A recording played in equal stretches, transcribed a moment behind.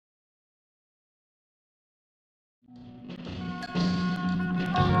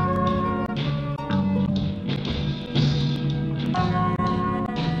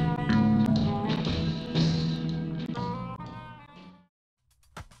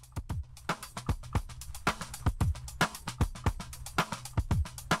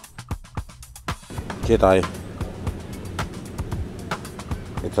Wadeye.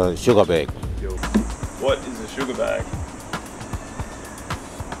 It's a sugar bag. What is a sugar bag?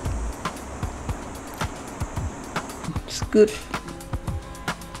 It's good.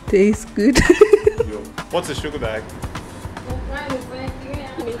 Tastes good. What's a sugar bag?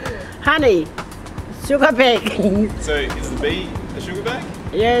 Honey, sugar bag. So is the bee a sugar bag?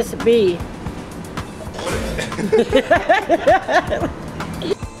 Yes, bee.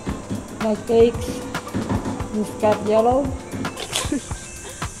 My cakes, muscat yellow.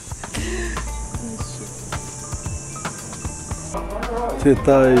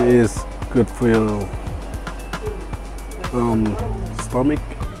 Wadeye is good for your stomach.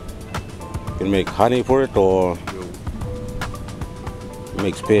 You can make honey for it or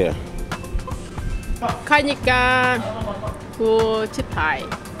make spear. Kanika ku chipai.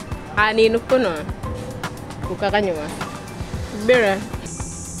 Ani nukuno. Kukakanywa. Bera.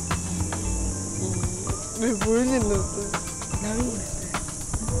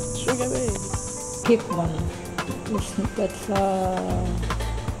 Sugar bag. Keep one. That's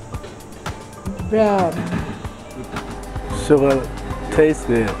brown. Sugar taste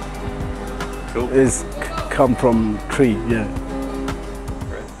there is come from tree, yeah.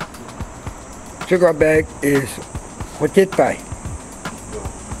 Sugar bag is Wadeye.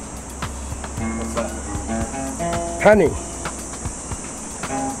 What's that? Honey.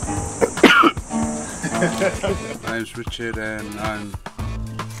 My name's Richard and I'm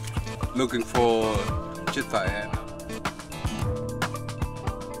looking for Wadeye.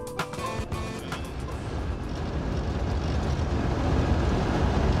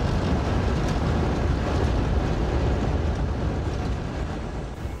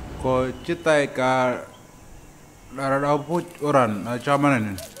 Ko Wadeye ka daradaw put oran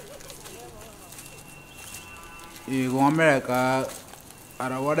chamanen. I go America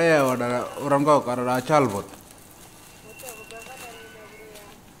ara Wadeye or oran go kara chalbot.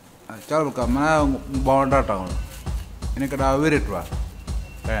 Chalbot ka mana bonda town. Ini kada viritwa.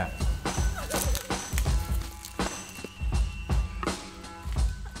 Yeah.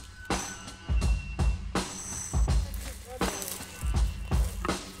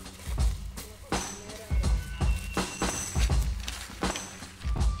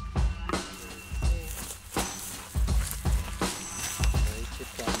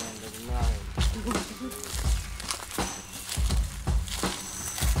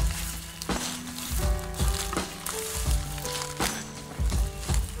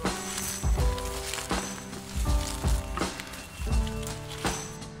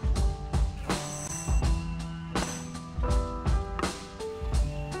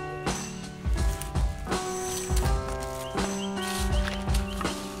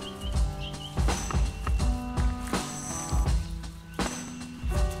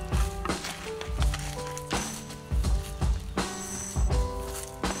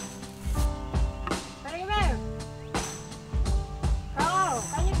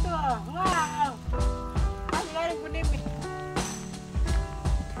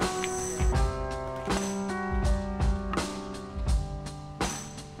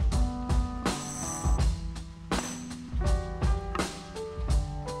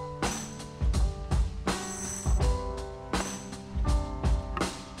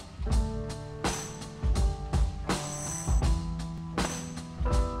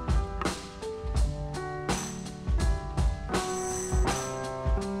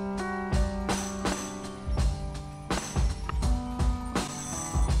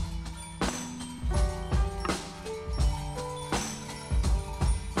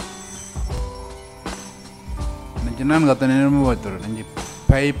 Nan gata ni mo water nanji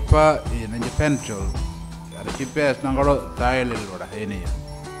paper nanji pencil ada GPS nangalo tile loda ini ya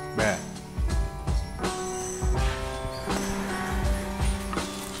ba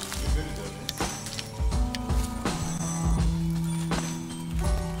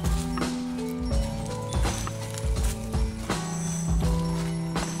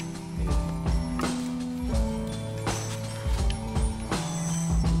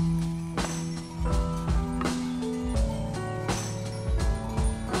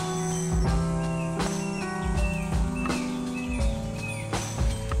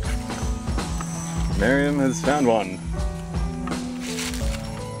Miriam has found one.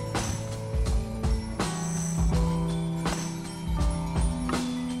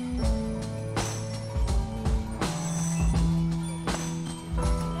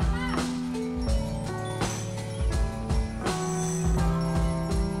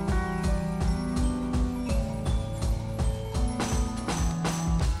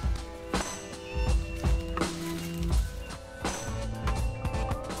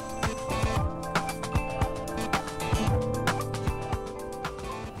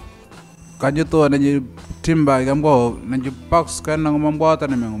 kaju tu nanti timba ikan go nanti box kan nang membuat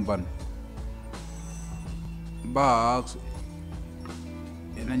ni mengumpan box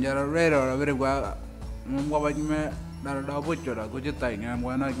nanti ada radar ada gua membuat macam mana dah bocor dah gua cetai ni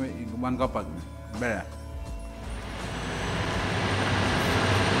membuat nak ikan kapak berat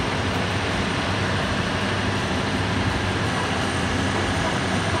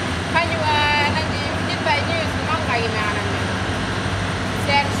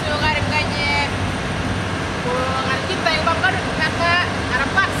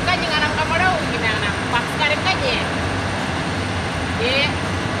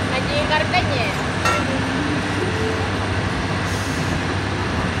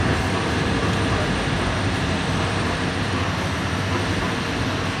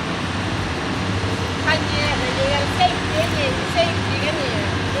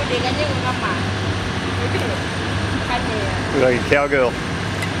Like a cowgirl.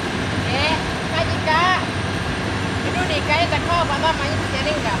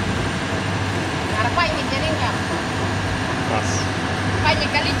 Nice. Kaya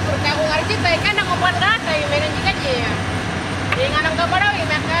kali purkaku ngarci tay kan ang obat rata yung meron juga je. Dengan ang kabaraw yung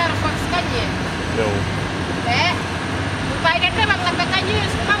nakarapak sekali. No. Upay na bang nagkakanya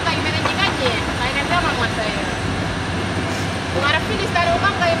yung sumang kayo meron juga je. Upay na bang matay. Kung harap pilis taro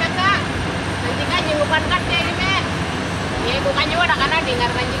bang kayo naka nanti kanya lupan katnya ini. Ya bukannya wala kana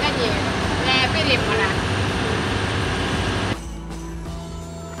dengar nanti kanya. Pilih mana.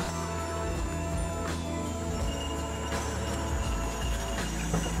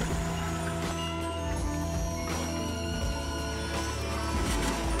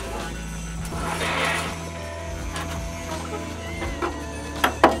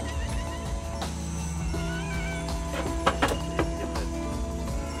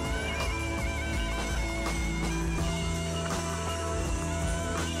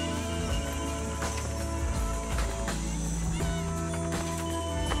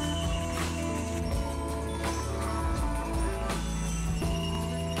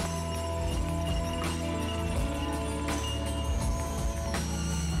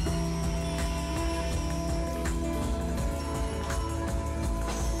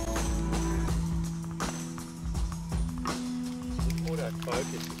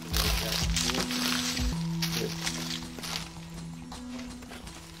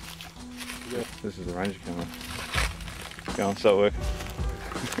 This is the ranger camera. Go on, start working.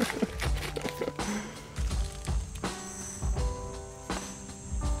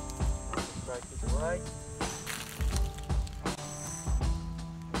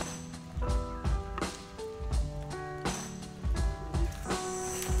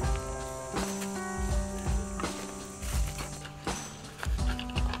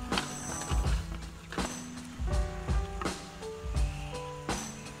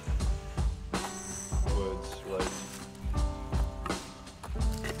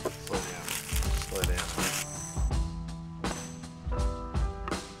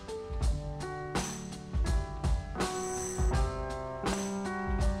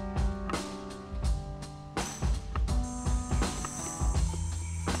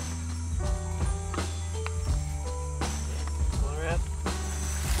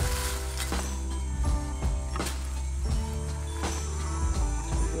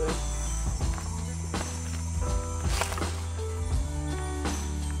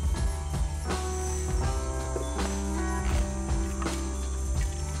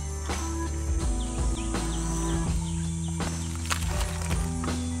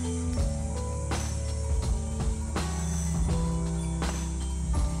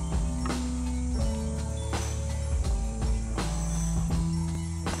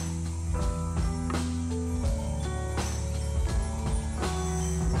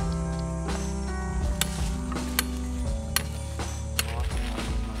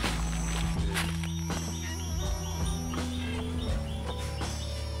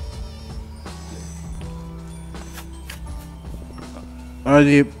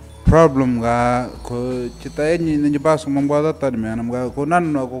 Ada problem ga ko cita ini nanti pas membuat tadi mana ga ko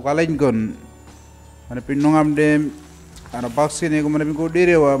nan ko kalain kon mana pinongam dem ana vaksin ko mana ko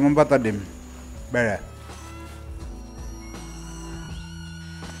dire wa membata dem bera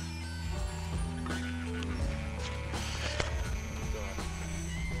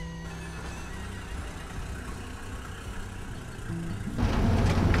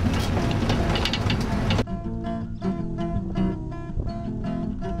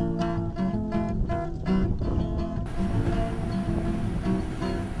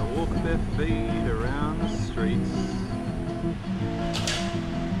feet around the streets.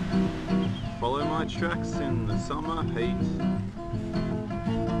 Follow my tracks in the summer heat.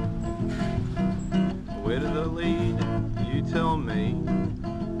 Where does it lead? You tell me.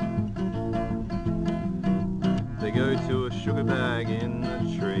 They go to a sugar bag in the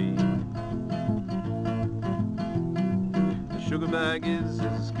tree. The sugar bag is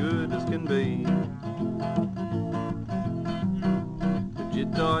as good as can be. The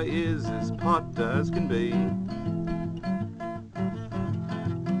Wadeye is as pot as can be.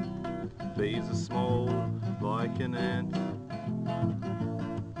 Bees are small like an ant.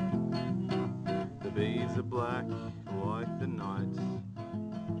 The bees are black like the night.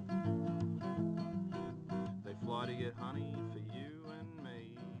 They fly to get honey.